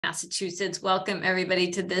Massachusetts. Welcome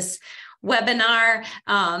everybody to this webinar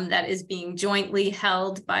that is being jointly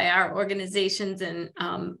held by our organizations and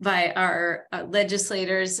by our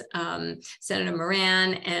legislators, Senator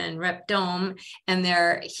Moran and Rep. Domb, and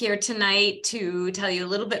they're here tonight to tell you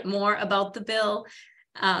a little bit more about the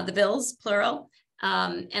bills, plural.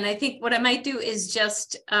 And I think what I might do is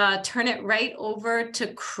just turn it right over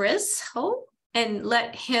to Chris Hope and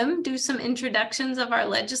let him do some introductions of our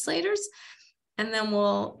legislators, and then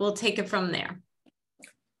we'll take it from there.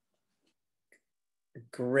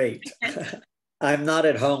 Great. I'm not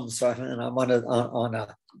at home, so I'm on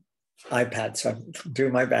a iPad, so I'm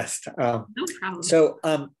doing my best. No problem. So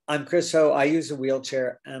I'm Chris Ho. I use a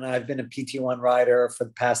wheelchair, and I've been a PT1 rider for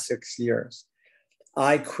the past 6 years.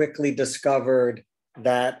 I quickly discovered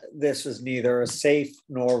that this was neither safe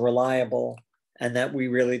nor reliable, and that we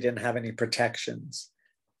really didn't have any protections.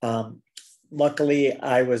 Luckily,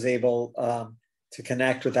 I was able to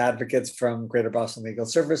connect with advocates from Greater Boston Legal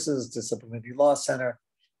Services, Disability Law Center,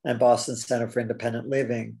 and Boston Center for Independent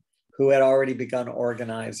Living, who had already begun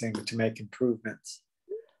organizing to make improvements.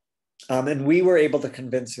 And we were able to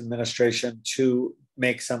convince administration to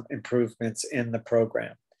make some improvements in the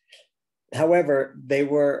program. However, they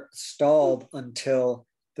were stalled until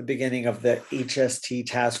the beginning of the HST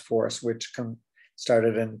task force, which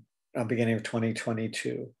started in the beginning of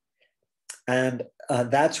 2022. And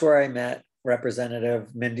that's where I met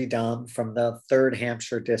Representative Mindy Domb from the 3rd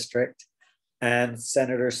Hampshire District and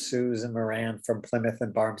Senator Susan Moran from Plymouth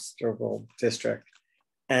and Barnstable District.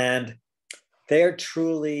 And they're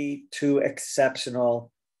truly two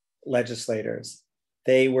exceptional legislators.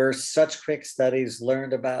 They were such quick studies,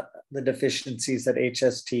 learned about the deficiencies at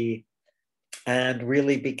HST, and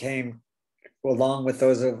really became, along with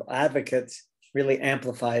those of advocates, really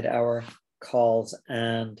amplified our calls.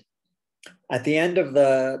 And at the end of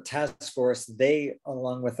the task force, they,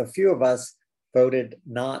 along with a few of us, voted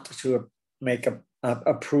not to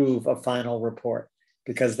approve a final report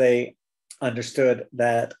because they understood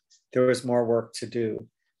that there was more work to do.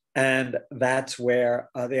 And that's where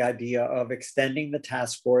the idea of extending the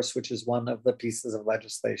task force, which is one of the pieces of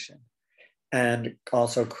legislation, and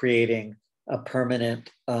also creating a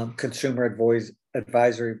permanent consumer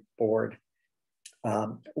advisory board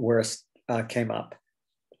came up.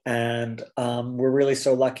 And we're really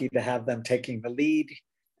so lucky to have them taking the lead.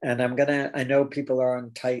 And I know people are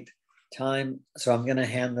on tight time, so I'm gonna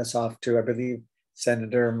hand this off to, I believe,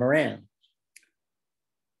 Senator Moran.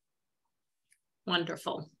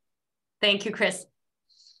 Wonderful. Thank you, Chris.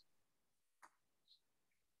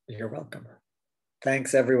 You're welcome.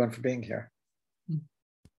 Thanks everyone for being here.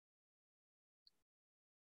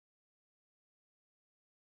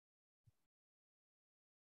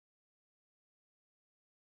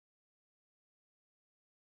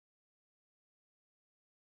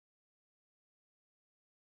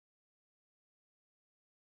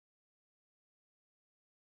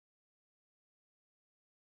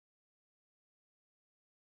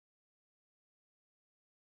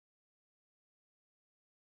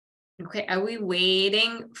 Okay, are we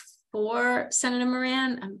waiting for Senator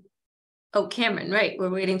Moran? Oh, Cameron, right. We're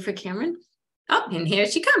waiting for Cameron. Oh, and here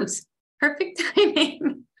she comes. Perfect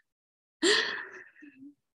timing.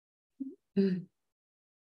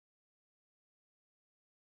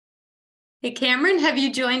 Hey, Cameron, have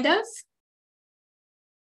you joined us?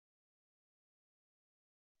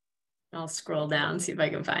 I'll scroll down, see if I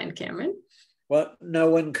can find Cameron. Well, no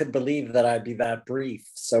one could believe that I'd be that brief.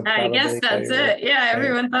 So I guess that's it. Yeah,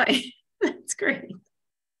 everyone thought that's great.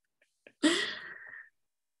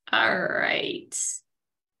 All right.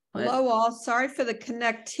 Hello, all. Sorry for the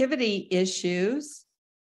connectivity issues.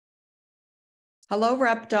 Hello,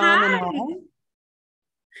 Rep. Domb and all.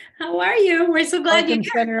 How are you? We're so glad you're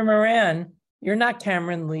here. Senator Moran. You're not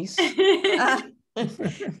Cameron Lease.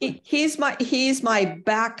 He's my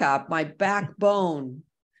backup, my backbone.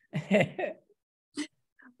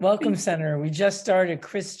 Welcome, Senator. We just started.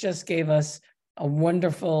 Chris just gave us a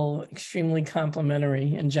wonderful, extremely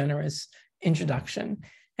complimentary and generous introduction,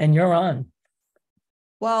 and you're on.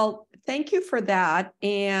 Well, thank you for that.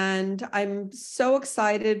 And I'm so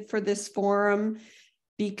excited for this forum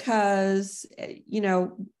because, you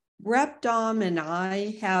know, Rep. Domb and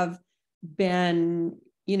I have been,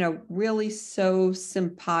 you know, really so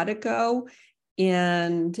simpatico.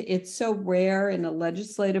 And it's so rare in a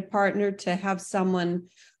legislative partner to have someone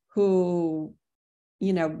who,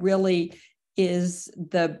 you know, really is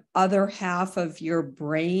the other half of your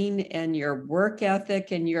brain and your work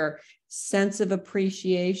ethic and your sense of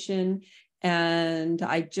appreciation. And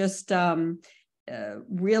I just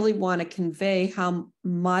really want to convey how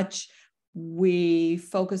much we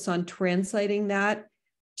focus on translating that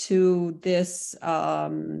to this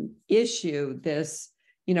issue, this,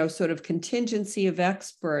 sort of contingency of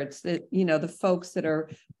experts that, the folks that are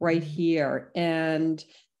right here. And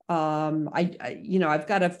I've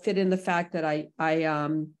got to fit in the fact that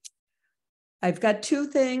I've got two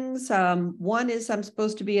things. One is I'm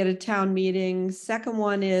supposed to be at a town meeting. Second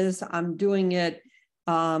one is I'm doing it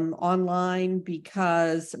online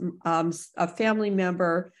because a family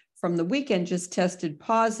member from the weekend just tested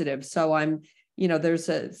positive. So I'm, there's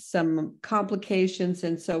some complications.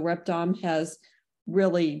 And so Rep. Domb has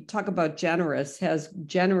really, talk about generous, has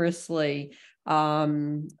generously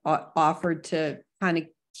offered to kind of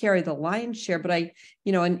carry the lion's share. But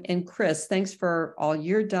and Chris, thanks for all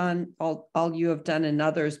you're done, all you have done and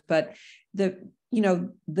others. But the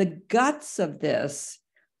guts of this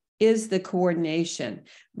is the coordination.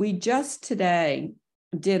 We just today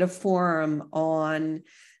did a forum on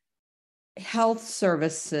health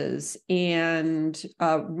services and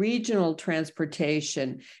regional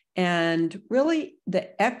transportation, and really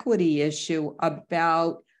the equity issue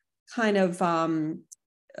about kind of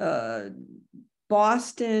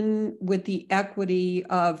Boston with the equity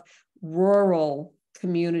of rural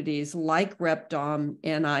communities like Rep. Domb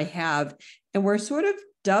and I have. And we're sort of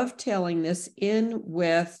dovetailing this in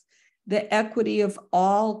with the equity of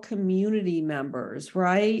all community members,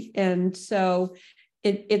 right? And so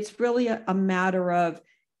it's really a matter of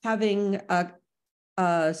having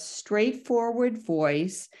a straightforward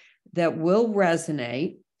voice that will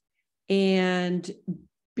resonate and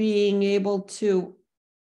being able to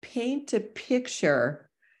paint a picture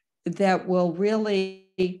that will really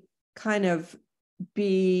kind of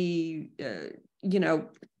be,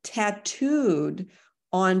 tattooed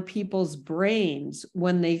on people's brains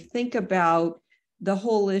when they think about the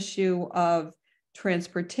whole issue of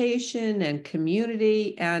transportation and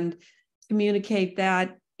community, and communicate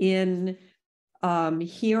that in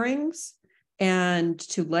hearings and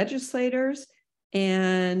to legislators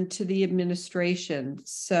and to the administration.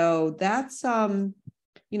 So that's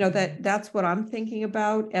that's what I'm thinking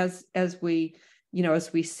about as we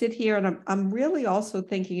sit here. And I'm really also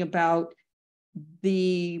thinking about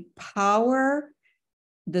the power,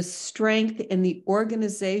 the strength, and the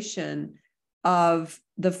organization of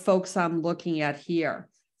the folks I'm looking at here.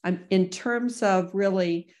 I'm in terms of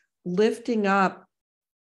really lifting up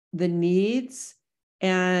the needs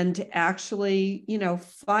and actually,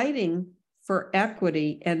 fighting for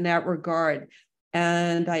equity in that regard.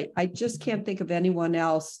 And I just can't think of anyone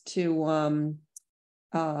else to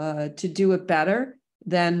do it better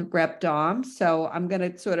than Rep. Domb. So I'm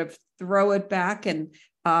going to sort of throw it back and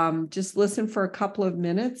just listen for a couple of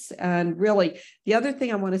minutes. And really, the other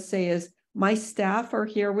thing I want to say is my staff are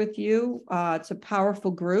here with you. It's a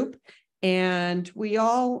powerful group, and we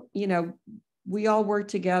all work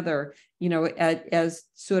together, as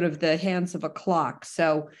sort of the hands of a clock.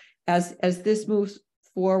 So as this moves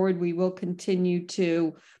forward, we will continue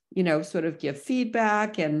to, sort of give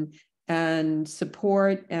feedback and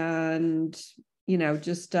support, and,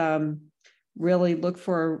 just really look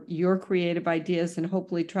for your creative ideas and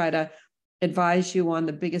hopefully try to advise you on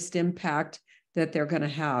the biggest impact that they're going to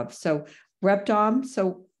have. So Rep. Domb,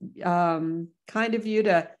 so kind of you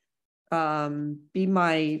to be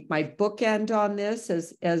my bookend on this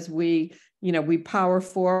as we, we power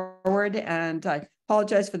forward. And I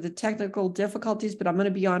apologize for the technical difficulties, but I'm going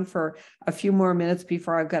to be on for a few more minutes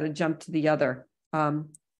before I've got to jump to the other.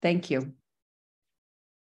 Thank you.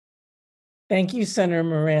 Thank you, Senator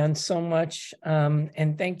Moran, so much.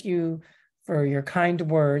 And thank you for your kind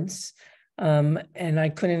words. And I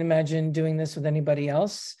couldn't imagine doing this with anybody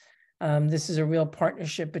else. This is a real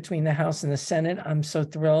partnership between the House and the Senate. I'm so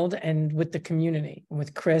thrilled, and with the community,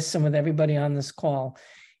 with Chris and with everybody on this call.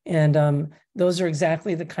 And those are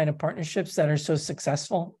exactly the kind of partnerships that are so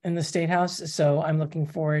successful in the State House. So I'm looking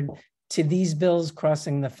forward to these bills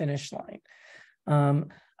crossing the finish line.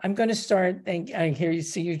 I'm going to start, I hear you,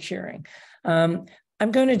 see you cheering. I'm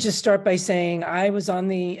going to just start by saying I was on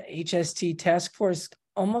the HST task force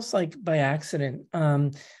almost like by accident.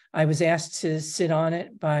 I was asked to sit on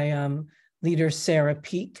it by leader Sarah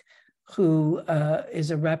Peak, who is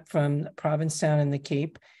a rep from Provincetown in the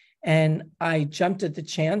Cape. And I jumped at the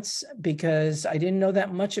chance because I didn't know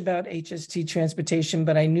that much about HST transportation,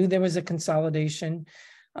 but I knew there was a consolidation.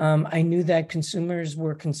 I knew that consumers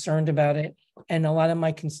were concerned about it, and a lot of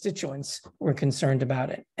my constituents were concerned about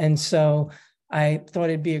it. And so I thought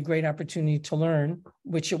it'd be a great opportunity to learn,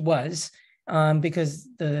 which it was, because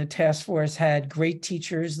the task force had great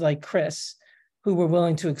teachers like Chris, who were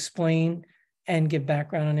willing to explain and give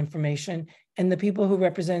background on information. And the people who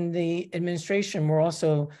represent the administration were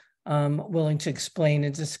also willing to explain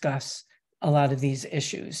and discuss a lot of these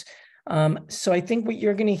issues. So I think what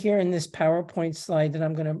you're going to hear in this PowerPoint slide that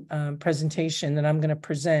I'm going to presentation that I'm going to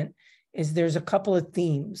present is there's a couple of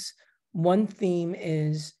themes. One theme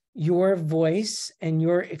is your voice and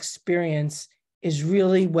your experience is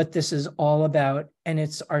really what this is all about, and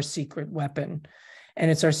it's our secret weapon. And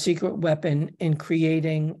it's our secret weapon in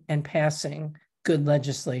creating and passing good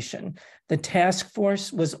legislation. The task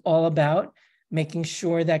force was all about making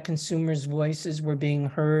sure that consumers' voices were being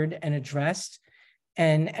heard and addressed.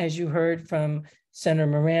 And as you heard from Senator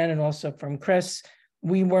Moran and also from Chris,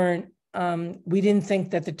 we didn't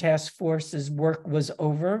think that the task force's work was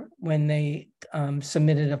over when they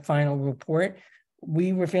submitted a final report.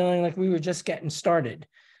 We were feeling like we were just getting started,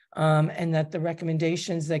 and that the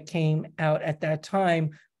recommendations that came out at that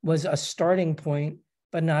time was a starting point,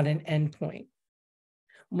 but not an end point.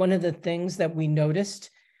 One of the things that we noticed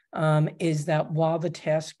is that while the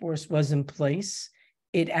task force was in place,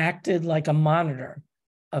 it acted like a monitor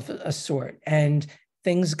of a sort, and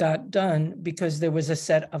things got done because there was a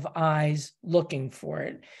set of eyes looking for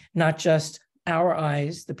it, not just our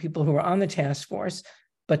eyes, the people who were on the task force,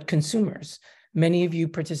 but consumers. Many of you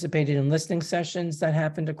participated in listening sessions that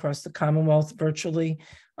happened across the Commonwealth virtually,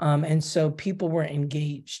 and so people were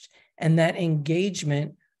engaged, and that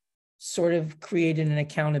engagement sort of created an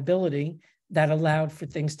accountability that allowed for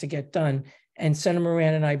things to get done. And Senator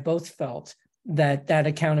Moran and I both felt that that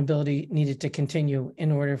accountability needed to continue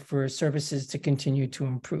in order for services to continue to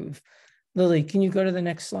improve. Lily, can you go to the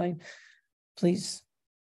next slide, please?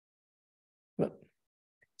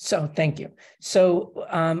 So thank you.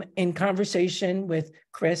 So in conversation with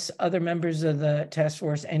Chris, other members of the task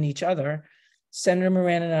force, and each other, Senator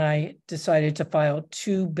Moran and I decided to file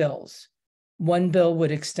two bills. One bill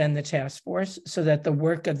would extend the task force so that the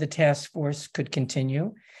work of the task force could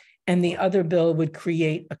continue. And the other bill would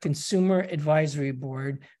create a consumer advisory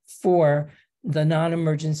board for the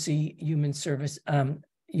non-emergency human service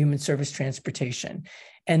transportation.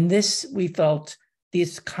 And this, we felt,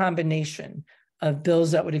 this combination of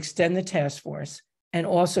bills that would extend the task force and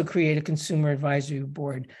also create a consumer advisory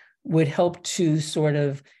board would help to sort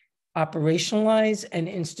of operationalize and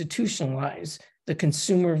institutionalize the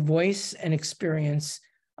consumer voice and experience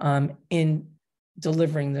in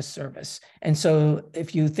delivering this service. And so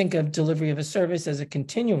if you think of delivery of a service as a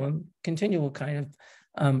continual kind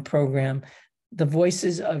of program, the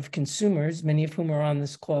voices of consumers, many of whom are on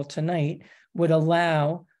this call tonight, would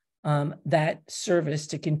allow that service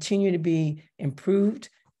to continue to be improved.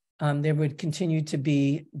 There would continue to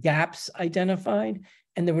be gaps identified,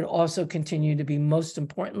 and there would also continue to be, most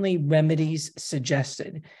importantly, remedies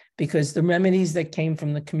suggested, because the remedies that came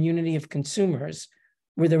from the community of consumers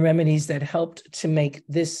were the remedies that helped to make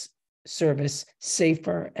this service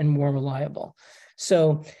safer and more reliable.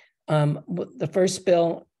 So the first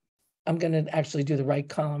bill, I'm going to actually do the right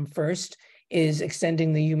column first, is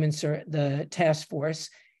extending the task force.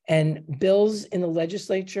 And bills in the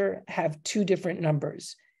legislature have two different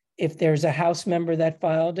numbers. If there's a House member that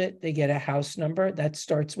filed it, they get a House number that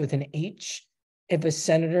starts with an H. If a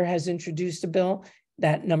senator has introduced a bill,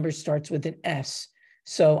 that number starts with an S.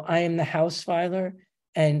 So I am the House filer,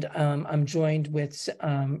 and I'm joined with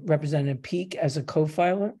Representative Peake as a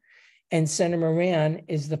co-filer, and Senator Moran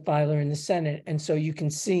is the filer in the Senate. And so you can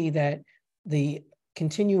see that the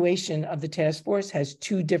continuation of the task force has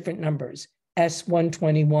two different numbers,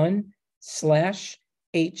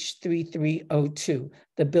 S121/H3302.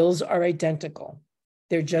 The bills are identical.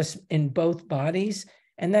 They're just in both bodies.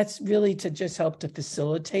 And that's really to just help to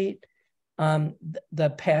facilitate the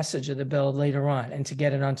passage of the bill later on and to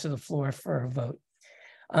get it onto the floor for a vote.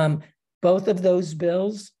 Both of those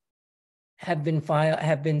bills have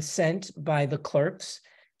been sent by the clerks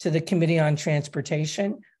to the Committee on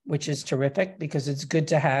Transportation, which is terrific because it's good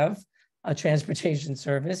to have a transportation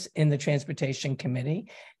service in the Transportation Committee.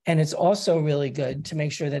 And it's also really good to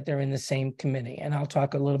make sure that they're in the same committee. And I'll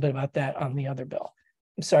talk a little bit about that on the other bill.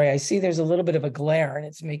 I'm sorry, I see there's a little bit of a glare and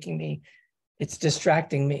it's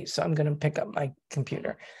distracting me. So I'm going to pick up my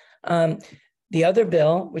computer. The other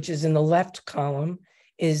bill, which is in the left column,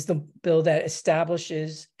 is the bill that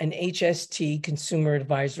establishes an HST Consumer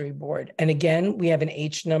Advisory Board. And again, we have an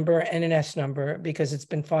H number and an S number because it's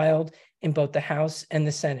been filed in both the House and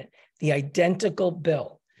the Senate, the identical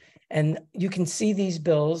bill. And you can see these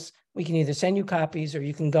bills. We can either send you copies or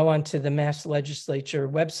you can go onto the Mass Legislature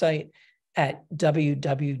website at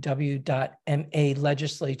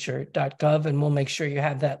www.malegislature.gov, and we'll make sure you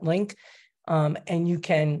have that link. And you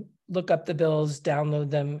can look up the bills,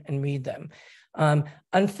 download them, and read them.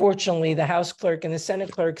 Unfortunately, the House clerk and the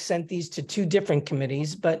Senate clerk sent these to two different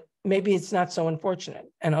committees, but maybe it's not so unfortunate.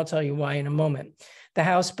 And I'll tell you why in a moment. The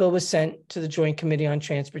House bill was sent to the Joint Committee on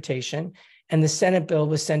Transportation, and the Senate bill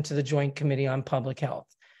was sent to the Joint Committee on Public Health.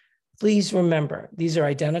 Please remember, these are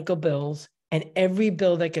identical bills, and every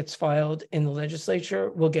bill that gets filed in the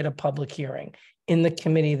legislature will get a public hearing in the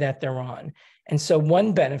committee that they're on. And so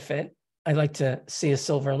one benefit, I'd like to see a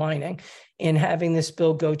silver lining, in having this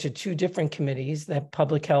bill go to two different committees, that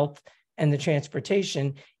Public Health and the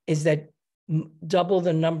Transportation, is that double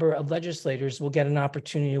the number of legislators will get an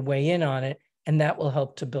opportunity to weigh in on it, and that will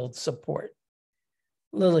help to build support.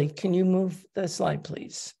 Lily, can you move the slide,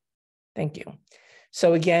 please? Thank you.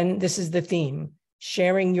 So again, this is the theme,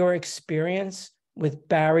 sharing your experience with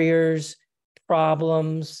barriers,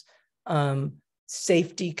 problems,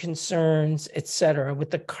 safety concerns, et cetera,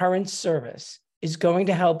 with the current service is going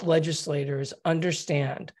to help legislators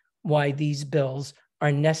understand why these bills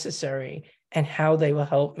are necessary and how they will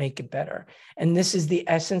help make it better. And this is the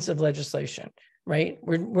essence of legislation, right?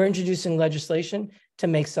 We're introducing legislation to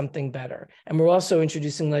make something better. And we're also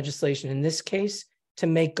introducing legislation in this case to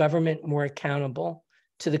make government more accountable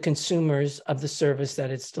to the consumers of the service that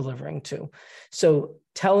it's delivering to. So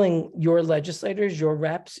telling your legislators, your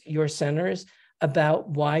reps, your senators about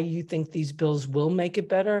why you think these bills will make it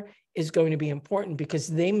better is going to be important, because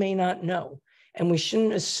they may not know. And we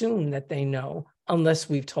shouldn't assume that they know unless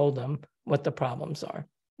we've told them what the problems are.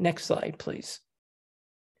 Next slide, please.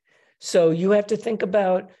 So you have to think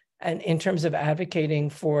about, and in terms of advocating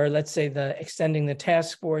for, let's say, the extending the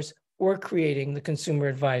task force or creating the Consumer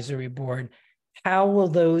Advisory Board, how will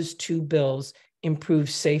those two bills improve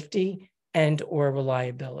safety and or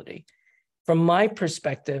reliability? From my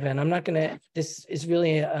perspective, and I'm not going to, this is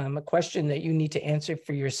really a question that you need to answer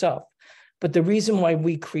for yourself, but the reason why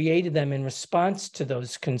we created them in response to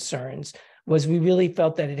those concerns was we really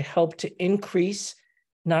felt that it helped to increase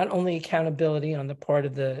not only accountability on the part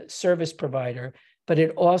of the service provider, but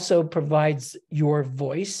it also provides your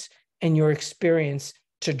voice and your experience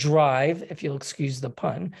to drive, if you'll excuse the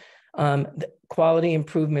pun, the quality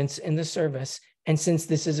improvements in the service. And since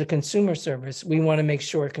this is a consumer service, we want to make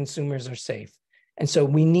sure consumers are safe. And so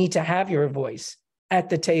we need to have your voice at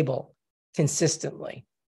the table consistently.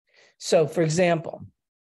 So for example,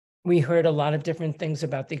 we heard a lot of different things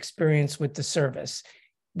about the experience with the service.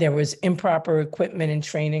 There was improper equipment and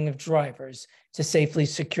training of drivers to safely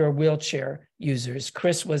secure wheelchair users.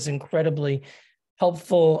 Chris was incredibly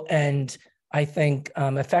helpful and I think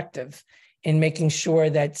effective in making sure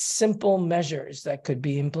that simple measures that could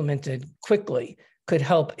be implemented quickly could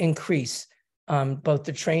help increase both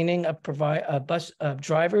the training of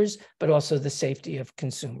drivers, but also the safety of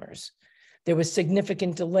consumers. There was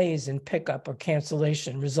significant delays in pickup or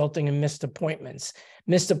cancellation, resulting in missed appointments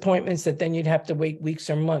that then you'd have to wait weeks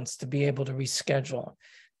or months to be able to reschedule.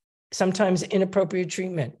 Sometimes inappropriate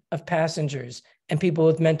treatment of passengers and people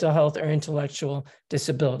with mental health or intellectual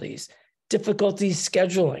disabilities. Difficulties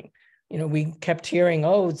scheduling. You know, we kept hearing,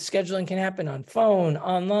 oh, scheduling can happen on phone,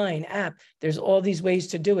 online, app. There's all these ways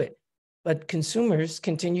to do it, but consumers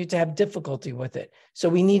continue to have difficulty with it. So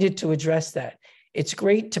we needed to address that. It's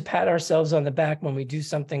great to pat ourselves on the back when we do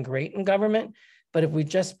something great in government, but if we're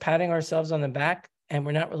just patting ourselves on the back and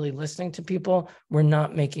we're not really listening to people, we're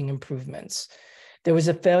not making improvements. There was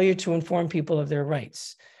a failure to inform people of their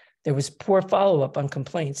rights. There was poor follow-up on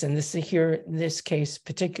complaints. And this here, in this case,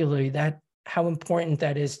 particularly, that how important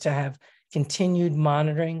that is to have continued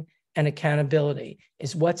monitoring and accountability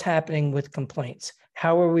is what's happening with complaints.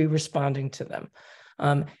 How are we responding to them?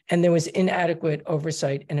 And there was inadequate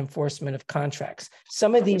oversight and enforcement of contracts.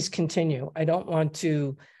 Some of these continue. I don't want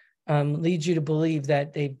to lead you to believe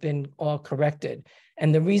that they've been all corrected.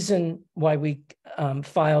 And the reason why we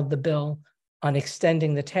filed the bill on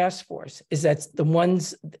extending the task force is that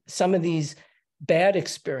some of these bad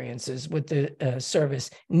experiences with the service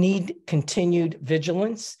need continued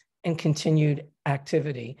vigilance and continued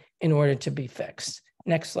activity in order to be fixed.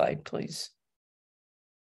 Next slide, please.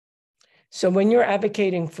 So when you're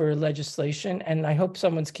advocating for legislation, and I hope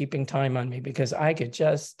someone's keeping time on me because I could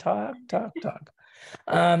just talk.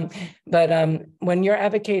 When you're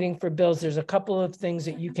advocating for bills, there's a couple of things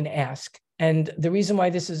that you can ask. And the reason why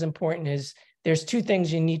this is important is there's two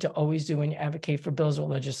things you need to always do when you advocate for bills with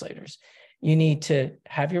legislators. You need to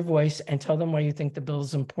have your voice and tell them why you think the bill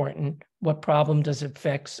is important, what problem does it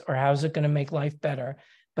fix, or how is it going to make life better.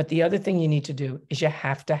 But the other thing you need to do is you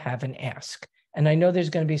have to have an ask. And I know there's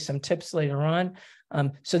going to be some tips later on.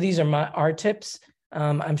 So these are our tips.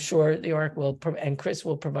 I'm sure the ARC will, and Chris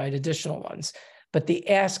will provide additional ones. But the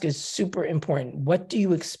ask is super important. What do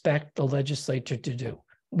you expect the legislature to do?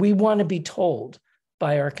 We want to be told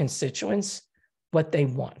by our constituents what they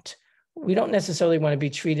want. We don't necessarily want to be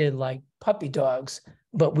treated like puppy dogs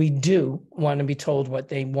but we do want to be told what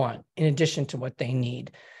they want in addition to what they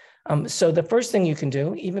need. So the first thing you can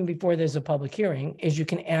do, even before there's a public hearing, is you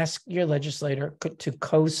can ask your legislator to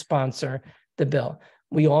co-sponsor the bill.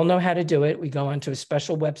 We all know how to do it. We go onto a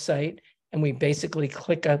special website and we basically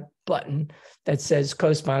click a button that says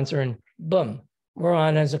co-sponsor and boom, we're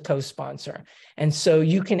on as a co-sponsor. And so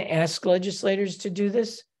you can ask legislators to do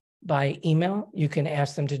this by email. You can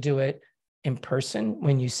ask them to do it in person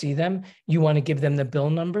when you see them. You want to give them the bill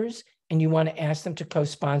numbers and you want to ask them to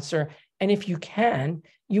co-sponsor. And if you can,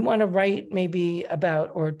 you want to write maybe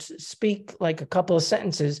about or to speak like a couple of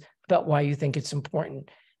sentences about why you think it's important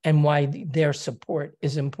and why their support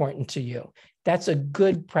is important to you. That's a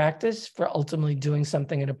good practice for ultimately doing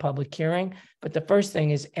something at a public hearing. But the first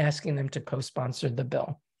thing is asking them to co-sponsor the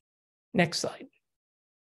bill. Next slide.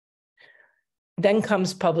 Then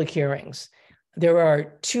comes public hearings. There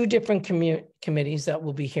are two different committees that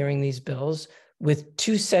will be hearing these bills with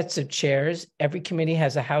two sets of chairs. Every committee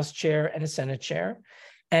has a House chair and a Senate chair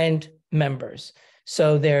and members.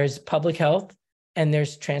 So there's public health and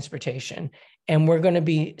there's transportation. And we're going to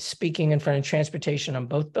be speaking in front of transportation on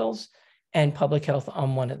both bills and public health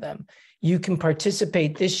on one of them. You can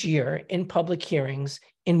participate this year in public hearings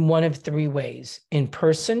in one of three ways: in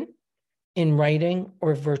person, in writing,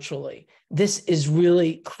 or virtually. This is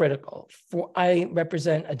really critical. I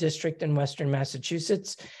represent a district in Western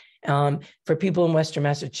Massachusetts. For people in Western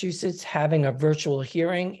Massachusetts, having a virtual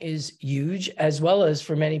hearing is huge, as well as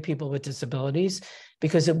for many people with disabilities,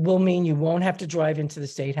 because it will mean you won't have to drive into the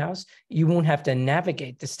State House. You won't have to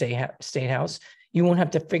navigate the State House. You won't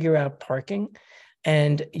have to figure out parking,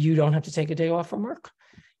 and you don't have to take a day off from work.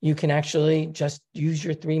 You can actually just use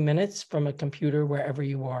your 3 minutes from a computer wherever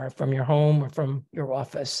you are, from your home or from your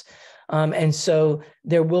office. And so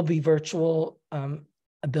there will be virtual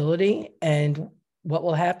ability. And what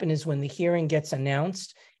will happen is when the hearing gets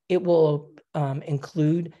announced, it will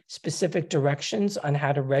include specific directions on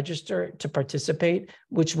how to register to participate,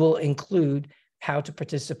 which will include how to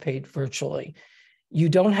participate virtually. You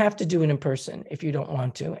don't have to do it in person if you don't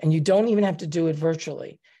want to, and you don't even have to do it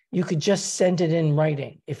virtually. You could just send it in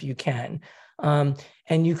writing if you can. And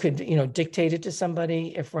you could, dictate it to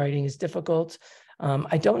somebody if writing is difficult.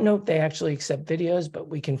 I don't know if they actually accept videos, but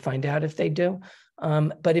we can find out if they do.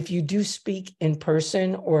 But if you do speak in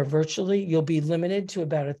person or virtually, you'll be limited to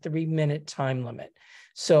about a 3-minute time limit.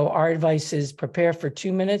 So our advice is prepare for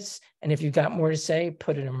 2 minutes. And if you've got more to say,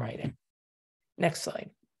 put it in writing. Next slide.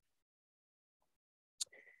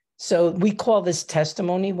 So we call this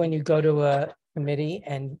testimony when you go to a committee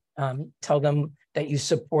and tell them that you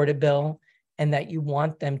support a bill and that you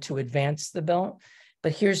want them to advance the bill.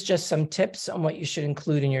 But here's just some tips on what you should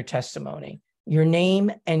include in your testimony: your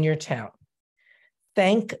name and your town.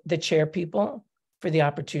 Thank the chair people for the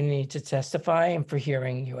opportunity to testify and for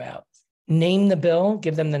hearing you out. Name the bill,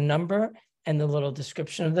 give them the number and the little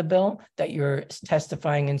description of the bill that you're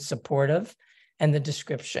testifying in support of, and the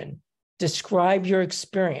description. Describe your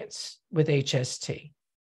experience with HST.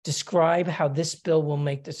 Describe how this bill will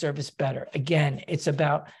make the service better. Again, it's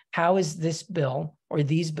about how is this bill or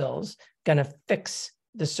these bills going to fix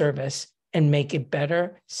the service and make it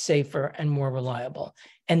better, safer, and more reliable.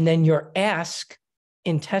 And then your ask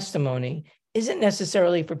in testimony isn't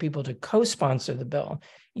necessarily for people to co-sponsor the bill.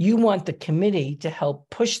 You want the committee to help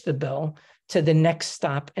push the bill to the next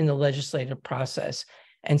stop in the legislative process.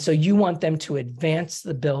 And so you want them to advance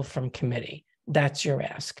the bill from committee. That's your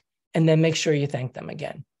ask. And then make sure you thank them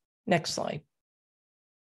again. Next slide.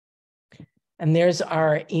 And there's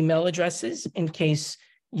our email addresses in case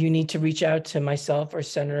you need to reach out to myself or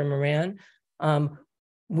Senator Moran.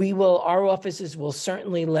 Our offices will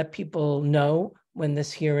certainly let people know when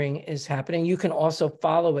this hearing is happening. You can also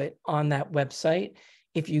follow it on that website.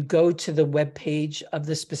 If you go to the webpage of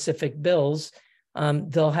the specific bills,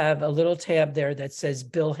 they'll have a little tab there that says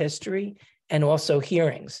bill history and also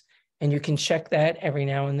hearings. And you can check that every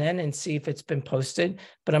now and then and see if it's been posted.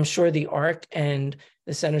 But I'm sure the ARC and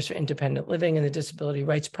the Centers for Independent Living and the Disability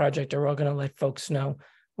Rights Project are all going to let folks know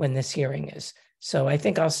when this hearing is. So I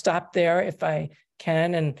think I'll stop there if I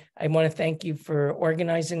can. And I want to thank you for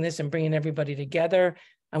organizing this and bringing everybody together.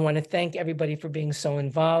 I want to thank everybody for being so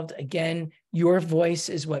involved. Again, your voice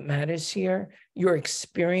is what matters here. Your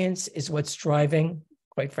experience is what's driving,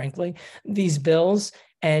 quite frankly, these bills.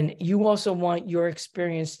 And you also want your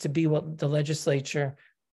experience to be what the legislature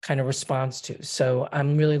kind of responds to. So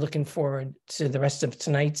I'm really looking forward to the rest of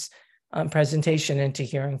tonight's presentation and to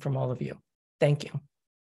hearing from all of you. Thank you.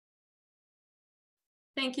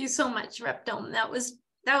 Thank you so much, Rep. Domb. That was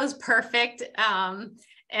that was perfect.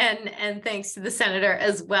 And thanks to the senator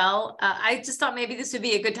as well. I just thought maybe this would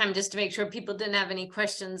be a good time just to make sure people didn't have any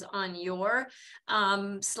questions on your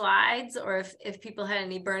slides, or if people had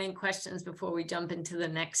any burning questions before we jump into the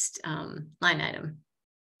next line item.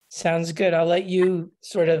 Sounds good. I'll let you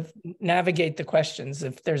sort of navigate the questions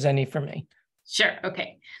if there's any for me. Sure.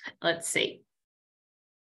 Okay. Let's see.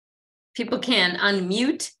 People can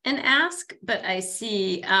unmute and ask, but I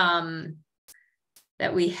see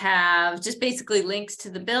that we have just basically links to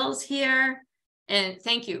the bills here. And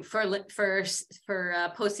thank you for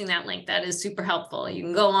posting that link. That is super helpful. You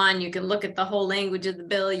can go on, you can look at the whole language of the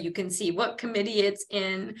bill. You can see what committee it's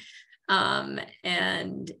in.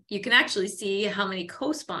 And you can actually see how many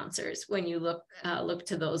co-sponsors when you look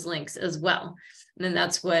to those links as well. And then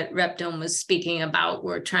that's what Rep. Domb was speaking about.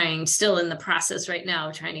 We're still in the process right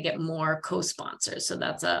now, trying to get more co-sponsors. So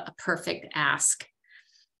that's a perfect ask.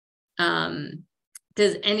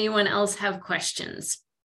 Does anyone else have questions?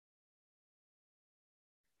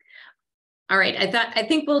 All right, I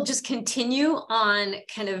think we'll just continue on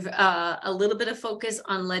kind of a little bit of focus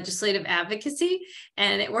on legislative advocacy,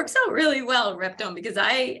 and it works out really well, Rep. Domb, because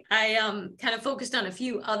I kind of focused on a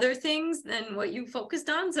few other things than what you focused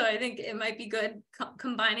on, so I think it might be good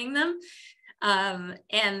combining them.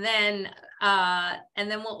 And then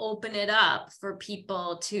we'll open it up for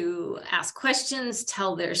people to ask questions,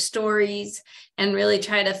 tell their stories, and really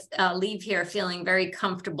try to leave here feeling very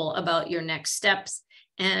comfortable about your next steps.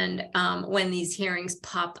 And when these hearings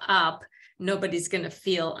pop up, nobody's going to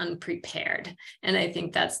feel unprepared. And I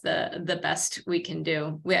think that's the best we can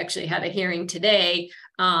do. We actually had a hearing today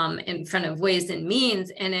in front of Ways and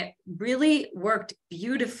Means, and it really worked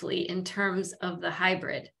beautifully in terms of the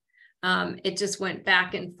hybrid. It just went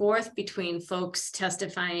back and forth between folks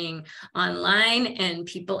testifying online and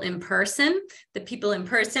people in person. The people in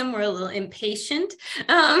person were a little impatient,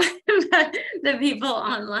 but the people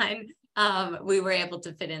online, we were able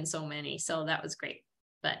to fit in so many. So that was great.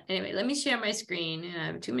 But anyway, let me share my screen. I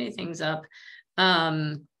have too many things up.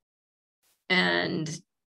 And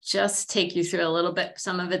just take you through a little bit.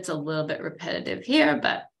 Some of it's a little bit repetitive here,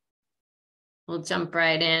 but we'll jump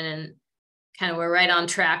right in, and kind of we're right on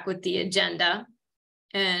track with the agenda.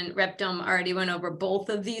 And Rep. Domb already went over both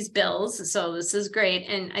of these bills, so this is great.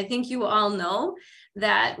 And I think you all know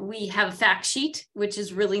that we have a fact sheet, which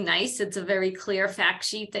is really nice. It's a very clear fact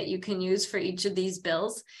sheet that you can use for each of these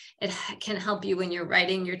bills. It can help you when you're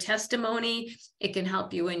writing your testimony. It can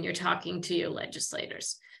help you when you're talking to your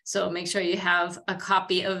legislators. So make sure you have a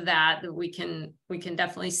copy of that we can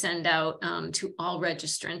definitely send out to all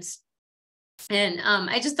registrants. And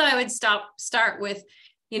I just thought I would start with,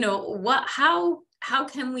 how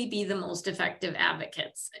can we be the most effective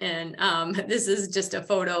advocates? And this is just a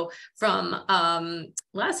photo from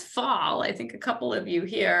last fall. I think a couple of you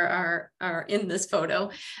here are in this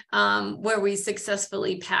photo, where we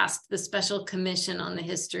successfully passed the Special Commission on the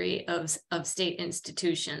History of State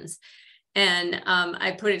Institutions. And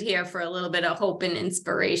I put it here for a little bit of hope and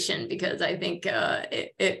inspiration, because I think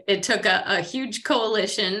it took a huge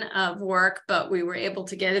coalition of work, but we were able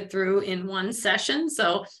to get it through in one session.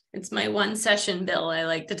 So it's my one session bill I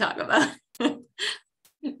like to talk about.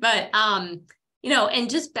 But, and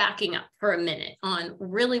just backing up for a minute on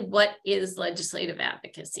really what is legislative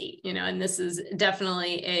advocacy, and this is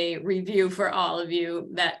definitely a review for all of you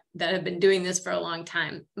that have been doing this for a long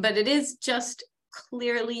time, but it is just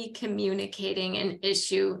clearly communicating an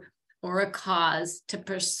issue or a cause to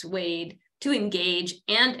persuade, to engage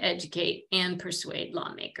and educate and persuade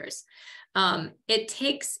lawmakers.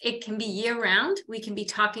 It can be year round. We can be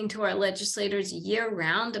talking to our legislators year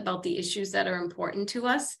round about the issues that are important to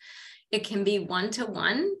us. It can be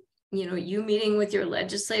one-to-one, you meeting with your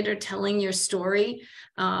legislator, telling your story,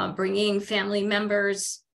 bringing family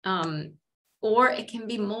members, or it can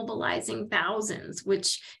be mobilizing thousands,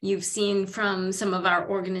 which you've seen from some of our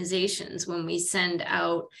organizations when we send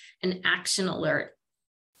out an action alert.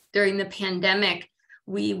 During the pandemic,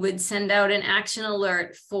 we would send out an action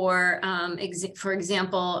alert for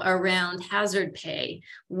example, around hazard pay,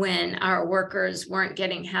 when our workers weren't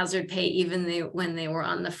getting hazard pay even when they were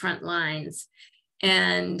on the front lines.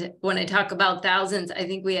 And when I talk about thousands, I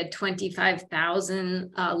think we had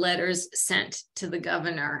 25,000 letters sent to the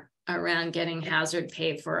governor around getting hazard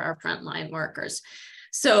pay for our frontline workers.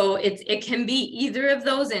 So it can be either of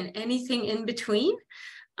those and anything in between.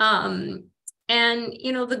 And,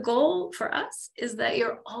 the goal for us is that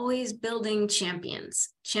you're always building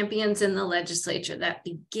champions in the legislature that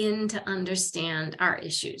begin to understand our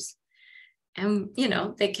issues. And,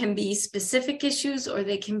 they can be specific issues or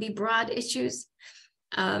they can be broad issues.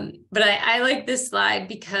 But I like this slide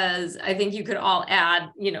because I think you could all add,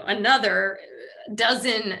 another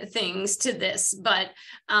dozen things to this, but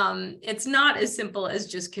it's not as simple as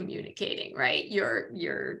just communicating, right?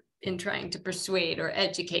 You're in trying to persuade or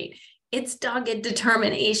educate. It's dogged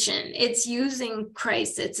determination. It's using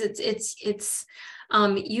crisis. It's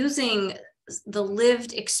using the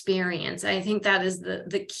lived experience. I think that is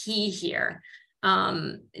the key here.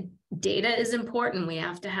 Data is important. We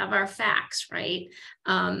have to have our facts, right?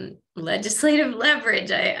 Legislative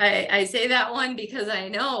leverage. I say that one because I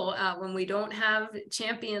know when we don't have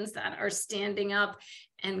champions that are standing up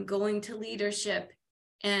and going to leadership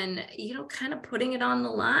and, kind of putting it on the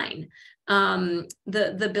line,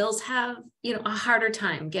 the bills have, a harder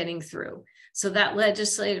time getting through. So that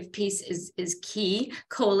legislative piece is key.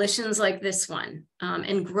 Coalitions like this one,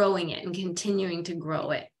 and growing it and continuing to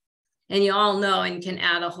grow it. And you all know and can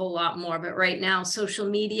add a whole lot more, but right now, social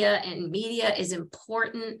media and media is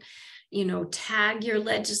important. Tag your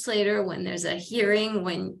legislator when there's a hearing,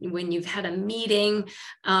 when you've had a meeting,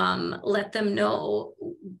 let them know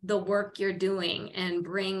the work you're doing and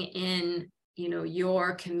bring in,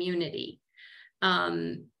 your community.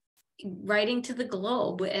 Writing to the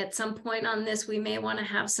Globe. At some point on this, we may want to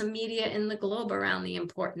have some media in the Globe around the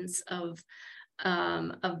importance of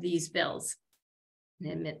these bills.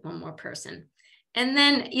 Admit one more person. And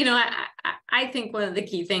then, I think one of the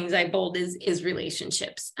key things I bold is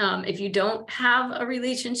relationships. If you don't have a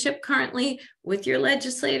relationship currently with your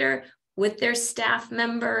legislator, with their staff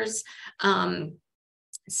members,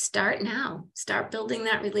 start now. Start building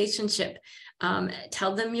that relationship.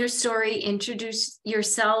 Tell them your story, introduce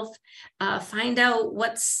yourself, find out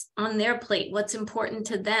what's on their plate, what's important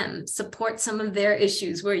to them, support some of their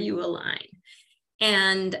issues where you align.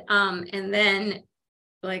 And then,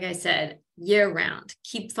 like I said, year round,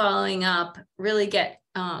 keep following up, really get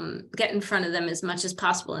in front of them as much as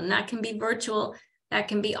possible. And that can be virtual, that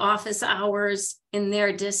can be office hours in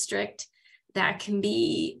their district, that can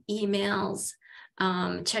be emails,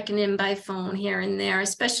 checking in by phone here and there,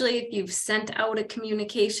 especially if you've sent out a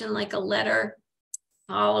communication like a letter,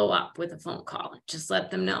 follow up with a phone call. Just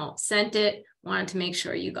let them know, sent it, wanted to make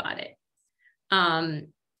sure you got it.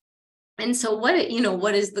 And so what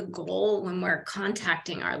is the goal when we're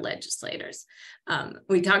contacting our legislators?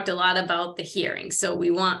 We talked a lot about the hearing. So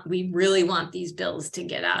we really want these bills to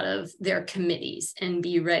get out of their committees and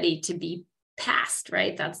be ready to be passed,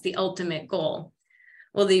 right? That's the ultimate goal.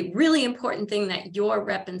 Well, the really important thing that your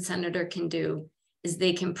rep and senator can do is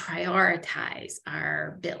they can prioritize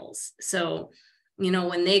our bills. So,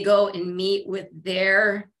 when they go and meet with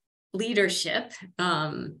their leadership,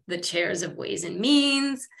 the chairs of Ways and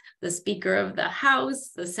Means, the Speaker of the House,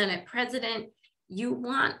 the Senate President, you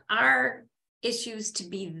want our issues to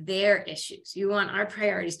be their issues. You want our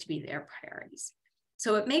priorities to be their priorities.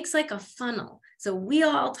 So it makes like a funnel. So we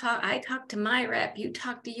all talk, I talk to my rep, you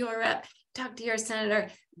talk to your rep, talk to your senator,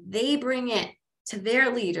 they bring it to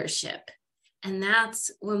their leadership. And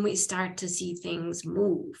that's when we start to see things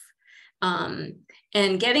move.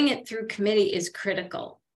 And getting it through committee is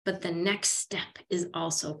critical, but the next step is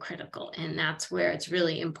also critical. And that's where it's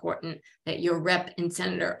really important that your rep and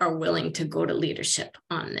senator are willing to go to leadership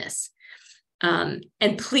on this. And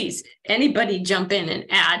please, anybody jump in and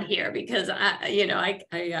add here, because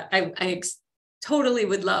I totally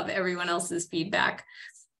would love everyone else's feedback.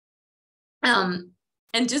 And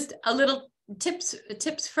just a little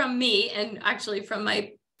tips from me, and actually from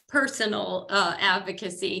my personal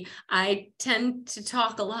advocacy, I tend to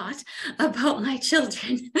talk a lot about my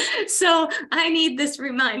children. So I need this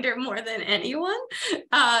reminder more than anyone.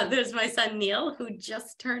 There's my son, Neil, who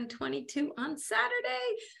just turned 22 on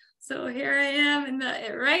Saturday. So here I am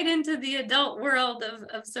right into the adult world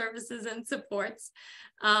of services and supports.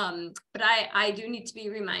 But I do need to be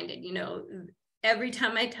reminded, every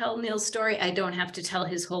time I tell Neil's story, I don't have to tell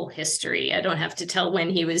his whole history. I don't have to tell when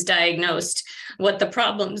he was diagnosed, what the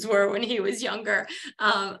problems were when he was younger.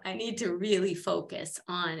 I need to really focus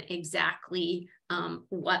on exactly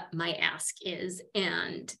what my ask is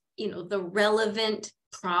and, the relevant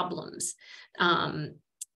problems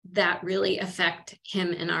that really affect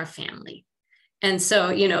him and our family. And so,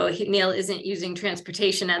 Neil isn't using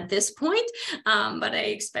transportation at this point, but I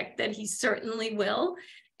expect that he certainly will.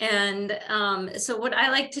 And so what I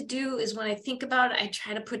like to do is when I think about it, I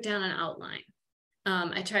try to put down an outline.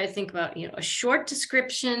 I try to think about, a short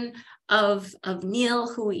description of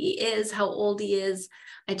Neil, who he is, how old he is.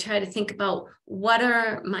 I try to think about what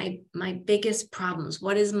are my biggest problems?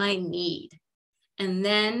 What is my need? And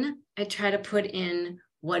then I try to put in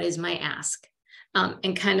what is my ask.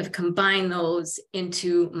 and kind of combine those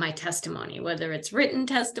into my testimony, whether it's written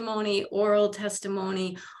testimony, oral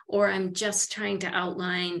testimony, or I'm just trying to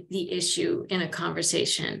outline the issue in a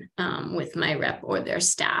conversation with my rep or their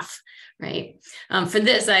staff, right? For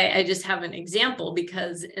this, I just have an example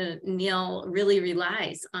because Neil really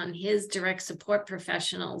relies on his direct support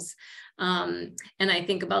professionals. And I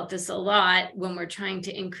think about this a lot when we're trying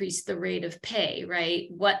to increase the rate of pay, right?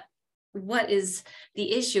 What is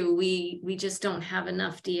the issue? We just don't have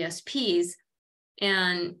enough DSPs,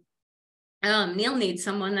 and Neil needs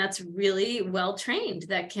someone that's really well trained,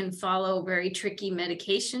 that can follow very tricky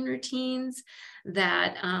medication routines,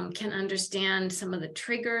 that can understand some of the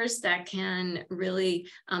triggers that can really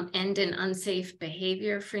end in unsafe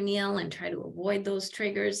behavior for Neil and try to avoid those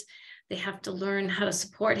triggers. They have to learn how to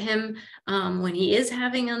support him when he is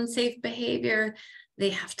having unsafe behavior. They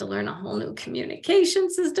have to learn a whole new communication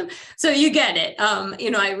system. So you get it.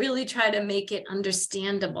 I really try to make it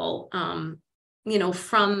understandable,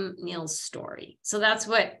 from Neil's story. So that's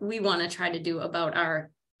what we want to try to do about our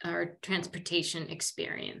transportation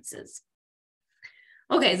experiences.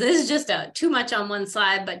 Okay, so this is just too much on one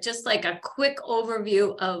slide, but just like a quick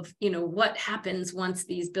overview of, what happens once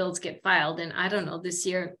these bills get filed. And I don't know, this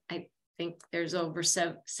year, I think there's over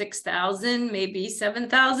 6,000, maybe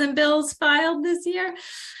 7,000 bills filed this year.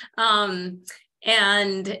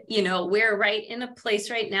 We're right in a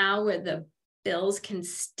place right now where the bills can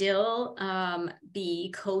still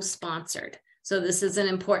be co-sponsored. So this is an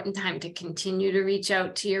important time to continue to reach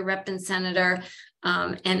out to your rep and senator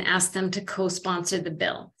and ask them to co-sponsor the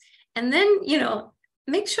bill. And then,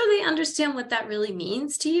 make sure they understand what that really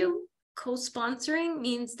means to you. Co-sponsoring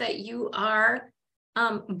means that you are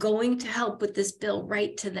going to help with this bill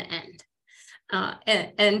right to the end,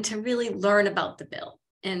 and to really learn about the bill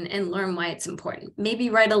and learn why it's important.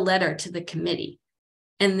 Maybe write a letter to the committee,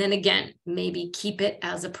 and then again, maybe keep it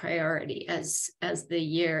as a priority as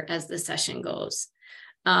the session goes.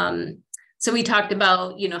 So we talked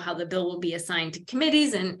about, how the bill will be assigned to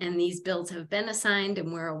committees, and these bills have been assigned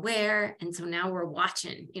and we're aware. And so now we're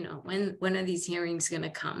watching, when are these hearings going to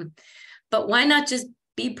come? But why not just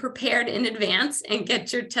be prepared in advance and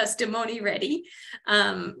get your testimony ready?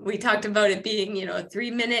 We talked about it being, a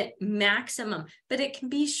 3-minute maximum, but it can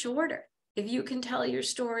be shorter. If you can tell your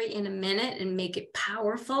story in a minute and make it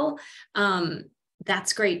powerful,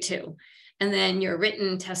 that's great too. And then your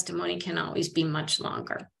written testimony can always be much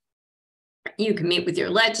longer. You can meet with your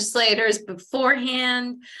legislators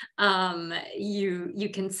beforehand. You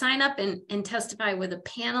can sign up and testify with a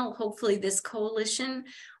panel. Hopefully this coalition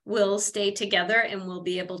will stay together and we'll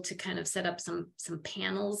be able to kind of set up some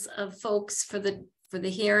panels of folks for the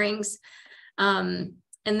hearings. And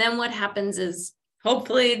then what happens is,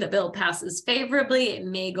 hopefully the bill passes favorably. It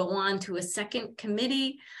may go on to a second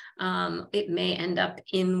committee. It may end up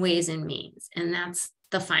in Ways and Means, and that's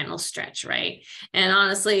the final stretch, right? And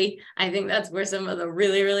honestly, I think that's where some of the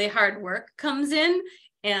really, really hard work comes in.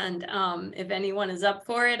 And if anyone is up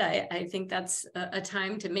for it, I think that's a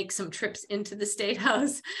time to make some trips into the State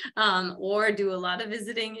House or do a lot of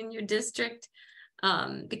visiting in your district,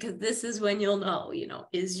 because this is when you'll know,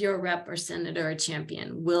 is your rep or senator a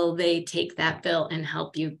champion? Will they take that bill and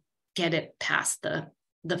help you get it past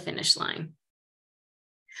the finish line?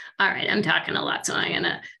 All right, I'm talking a lot, so I'm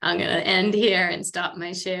gonna end here and stop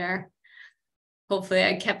my share. Hopefully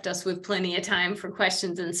I kept us with plenty of time for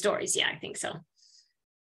questions and stories. Yeah, I think so.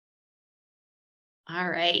 All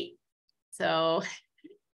right, so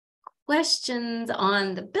questions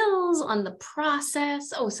on the bills, on the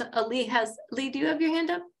process. Oh, so Lee, do you have your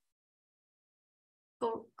hand up?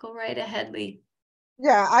 Go right ahead, Lee.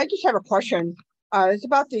 Yeah, I just have a question. It's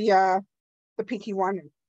about the PT1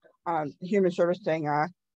 human service thing.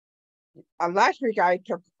 Last week I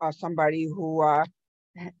took somebody who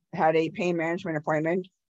had a pain management appointment,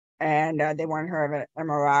 and they wanted her to have an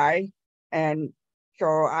MRI, and so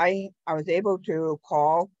I was able to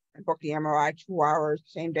call and book the MRI 2 hours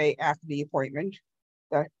same day after the appointment,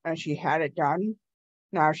 and she had it done.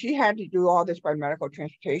 Now, if she had to do all this by medical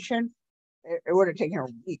transportation, it would have taken her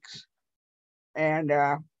weeks. And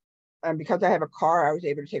because I have a car, I was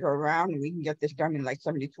able to take her around, and we can get this done in like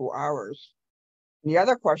 72 hours. And the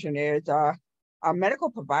other question is, are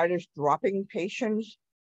medical providers dropping patients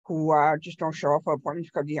who just don't show up for appointments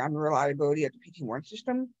because of the unreliability of the PT1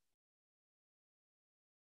 system?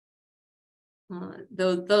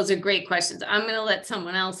 Those are great questions. I'm going to let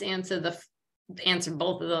someone else answer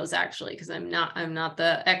both of those, actually, because I'm not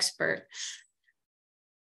the expert.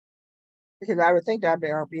 Because I would think that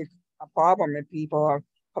there would be a problem if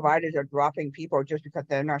providers are dropping people just because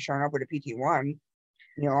they're not showing up with a PT1.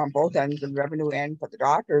 On both ends, the revenue end for the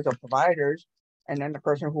doctors or providers, and then the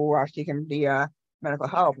person who seeking the medical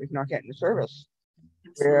help is not getting the service.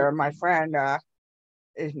 Absolutely. Where my friend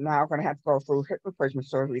is now going to have to go through hip replacement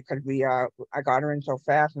surgery because I got her in so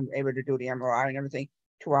fast and able to do the MRI and everything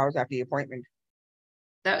 2 hours after the appointment.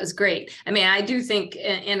 That was great. I mean, I do think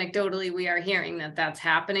anecdotally we are hearing that that's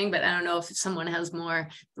happening, but I don't know if someone has more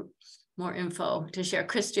info to share.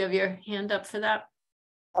 Chris, do you have your hand up for that?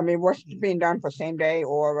 I mean, what's being done for same day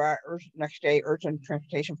or next day urgent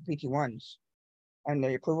transportation for PT1s and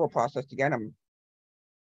the approval process to get them?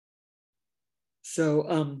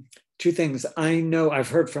 So two things. I know I've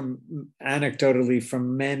heard from anecdotally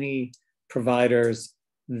from many providers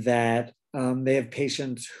that they have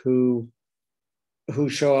patients who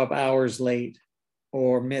show up hours late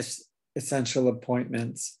or miss essential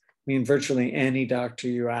appointments. I mean, virtually any doctor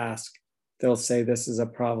you ask, they'll say this is a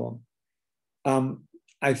problem.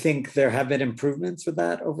 I think there have been improvements with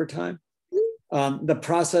that over time. The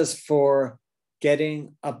process for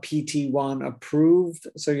getting a PT1 approved,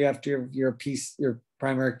 so you have to your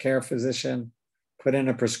primary care physician put in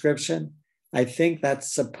a prescription. I think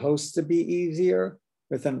that's supposed to be easier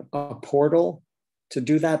with a portal to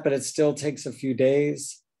do that, but it still takes a few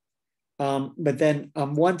days. But then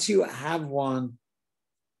once you have one,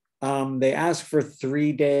 they ask for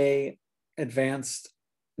 3-day advanced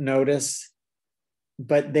notice,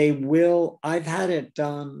 but they will, I've had it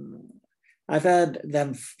done. I've had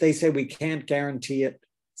them, they say we can't guarantee it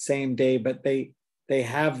same day, but they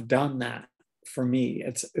have done that for me.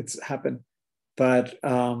 It's happened. But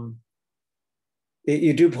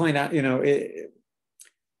you do point out, you know,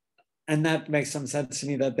 and that makes some sense to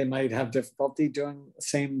me that they might have difficulty doing the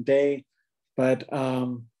same day, but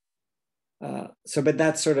but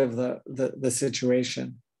that's sort of the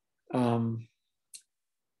situation. I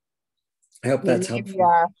hope that's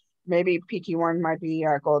helpful. Maybe PT1 might be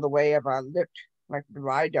go the way of a Lyft, like the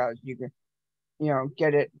ride does. You can,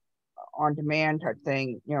 get it on demand type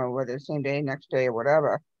thing, whether the same day, next day, or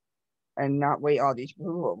whatever, and not wait all these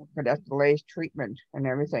approval because that delays treatment and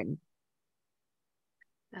everything.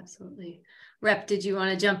 Absolutely. Rep, did you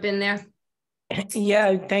want to jump in there?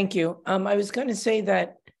 Yeah, thank you. I was going to say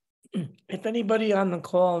that if anybody on the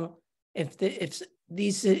call, if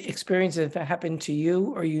these experiences have happened to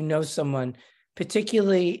you or you know someone,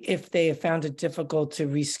 particularly if they have found it difficult to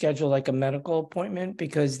reschedule like a medical appointment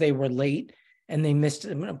because they were late and they missed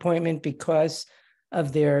an appointment because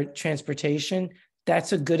of their transportation,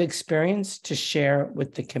 that's a good experience to share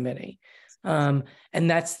with the committee. And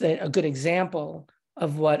that's a good example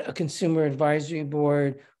of what a consumer advisory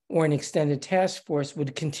board or an extended task force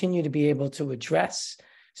would continue to be able to address.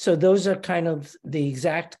 So those are kind of the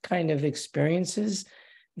exact kind of experiences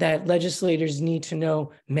that legislators need to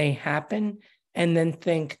know may happen, and then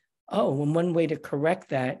think, oh, and one way to correct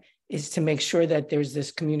that is to make sure that there's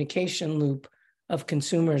this communication loop of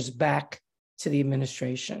consumers back to the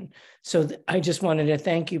administration. So I just wanted to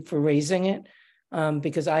thank you for raising it,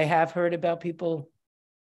 because I have heard about people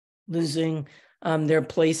losing their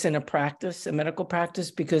place in a medical practice,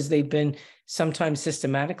 because they've been sometimes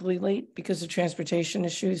systematically late because of transportation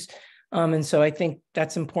issues. And so I think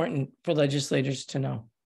that's important for legislators to know.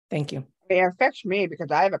 Thank you. It affects me because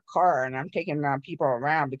I have a car and I'm taking people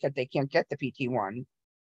around because they can't get the PT1.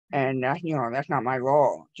 And, that's not my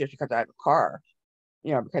role just because I have a car,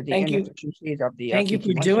 because the inefficiencies of the Thank you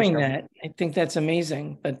for PT1 doing system. that. I think that's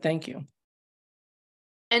amazing, but thank you.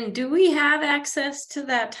 And do we have access to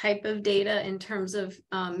that type of data in terms of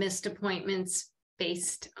missed appointments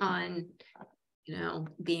based on,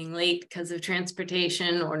 being late because of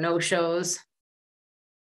transportation or no shows?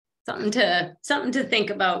 Something to think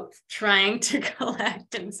about trying to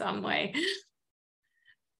collect in some way.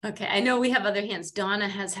 Okay, I know we have other hands. Donna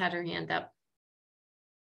has had her hand up.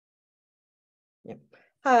 Yep.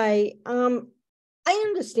 Hi, I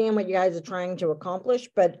understand what you guys are trying to accomplish,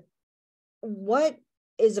 but what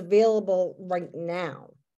is available right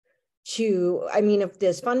now if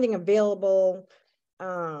there's funding available,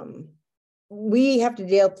 we have to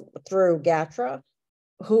deal through GATRA,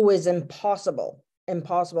 who is impossible.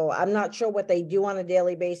 I'm not sure what they do on a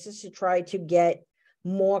daily basis to try to get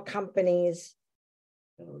more companies,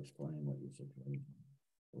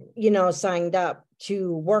 signed up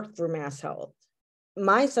to work through Mass Health.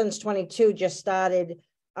 My son's 22, just started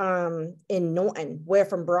in Norton. We're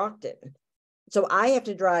from Brockton. So I have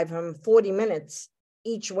to drive him 40 minutes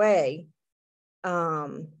each way.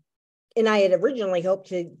 And I had originally hoped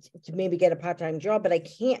to maybe get a part-time job, but I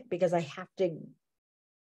can't because I have to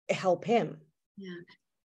help him. Yeah.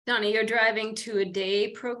 Donna, you're driving to a day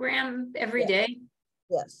program every day?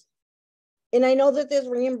 Yes. And I know that there's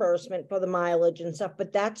reimbursement for the mileage and stuff,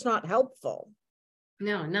 but that's not helpful.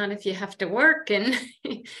 No, not if you have to work. And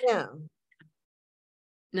Yeah.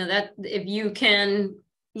 no, that if you can,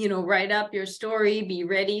 you know, write up your story, be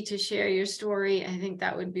ready to share your story, I think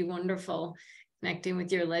that would be wonderful, connecting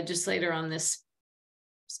with your legislator on this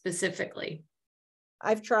specifically.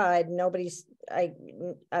 I've tried.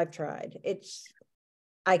 I've tried.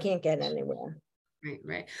 I can't get anywhere.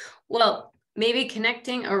 Right. Well, maybe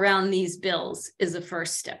connecting around these bills is a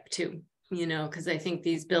first step too, you know, because I think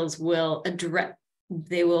these bills will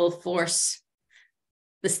they will force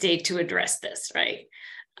the state to address this, right?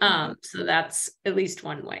 So that's at least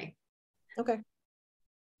one way. Okay.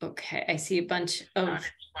 Okay, I see a bunch of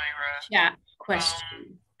chat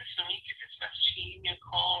questions.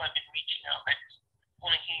 Call. I've been reaching out. I just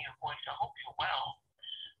want to hear your voice. I hope you're well.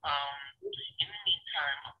 In the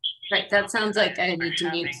meantime, right, that sounds like I need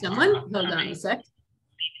to mute someone. Hold on a sec. On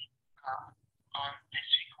this